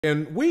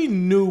And we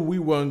knew we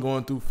wasn't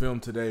going through film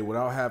today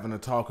without having to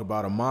talk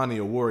about Amani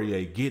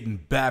Oruwariye getting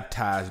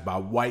baptized by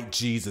white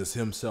Jesus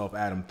himself,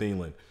 Adam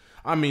Thielen.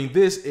 I mean,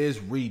 this is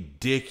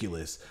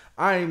ridiculous.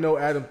 I ain't know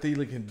Adam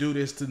Thielen can do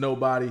this to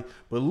nobody,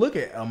 but look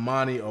at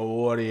Amani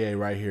Oruwariye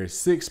right here.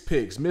 6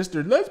 picks.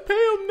 Mr. Let's pay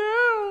him now.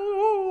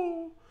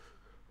 Oh.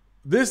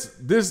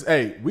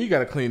 Hey, we got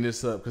to clean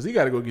this up because he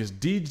got to go against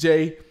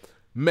DJ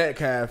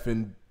Metcalf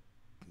and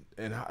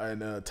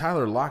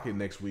Tyler Lockett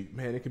next week.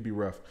 Man, it could be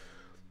rough.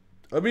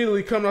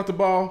 Immediately coming off the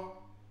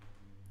ball,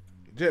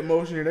 jet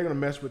motion here. They're going to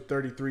mess with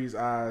 33's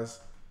eyes.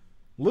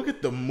 Look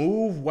at the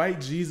move white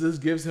Jesus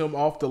gives him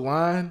off the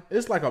line.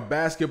 It's like a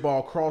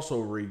basketball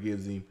crossover he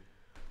gives him.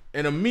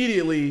 And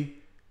immediately,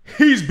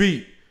 he's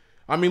beat.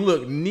 I mean,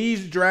 look,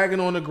 knees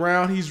dragging on the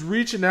ground. He's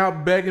reaching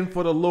out, begging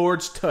for the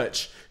Lord's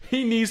touch.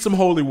 He needs some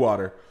holy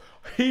water.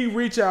 He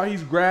reach out.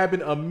 He's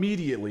grabbing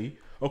immediately.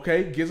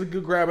 Okay, gives a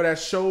good grab of that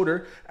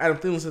shoulder. Adam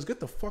Thielen says, get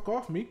the fuck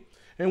off me.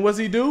 And what's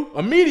he do?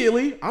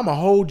 Immediately, I'm going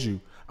to hold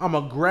you. I'm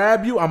going to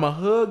grab you. I'm going to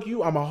hug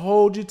you. I'm going to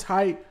hold you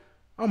tight.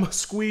 I'm going to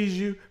squeeze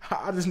you.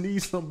 I just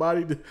need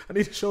somebody I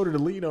need a shoulder to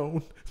lean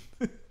on.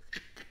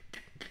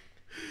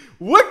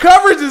 What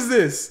coverage is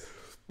this?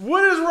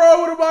 What is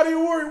wrong with Amani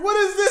Oruwariye? What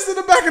is this in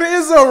the back of the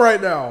end zone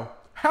right now?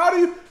 How do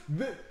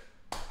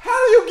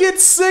you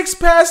get 6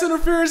 pass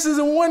interferences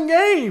in one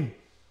game?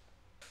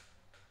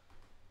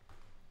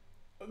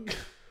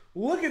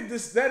 Look at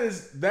this. That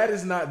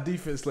is not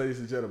defense, ladies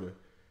and gentlemen.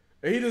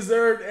 And he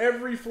deserved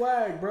every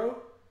flag, bro.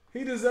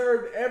 He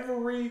deserved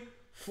every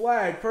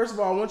flag. First of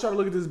all, I want y'all to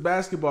look at this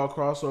basketball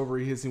crossover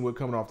he hits him with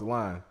coming off the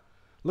line.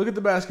 Look at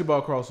the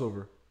basketball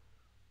crossover.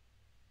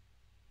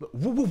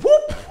 Whoop, whoop,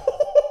 whoop.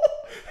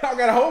 I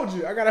gotta hold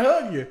you. I gotta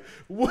hug you.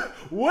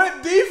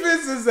 What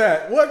defense is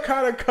that? What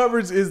kind of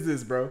coverage is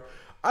this, bro?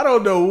 I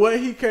don't know what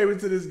he came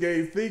into this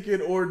game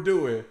thinking or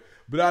doing,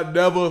 but I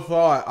never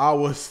thought I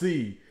would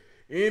see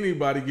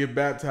anybody get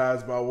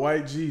baptized by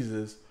white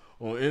Jesus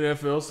on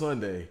NFL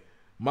Sunday.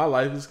 My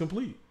life is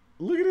complete.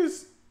 Look at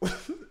this.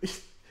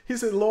 He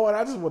said, Lord,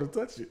 I just want to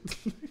touch it.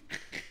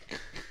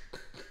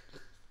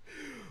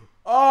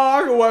 Oh,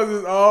 I can watch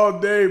this all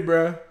day,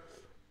 bruh.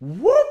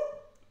 Whoop.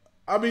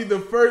 I mean,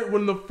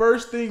 when the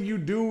first thing you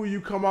do when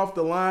you come off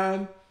the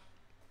line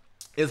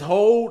is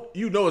hold,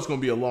 you know it's gonna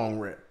be a long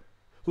rep.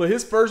 Look,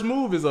 his first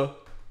move is a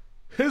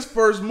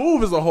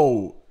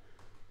hold.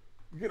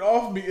 Get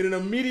off me and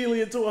then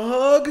immediately into a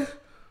hug.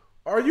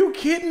 Are you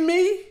kidding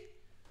me?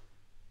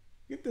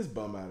 Get this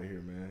bum out of here,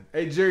 man.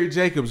 Hey, Jerry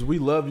Jacobs, we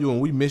love you and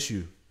we miss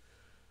you.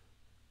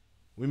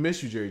 We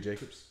miss you, Jerry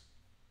Jacobs.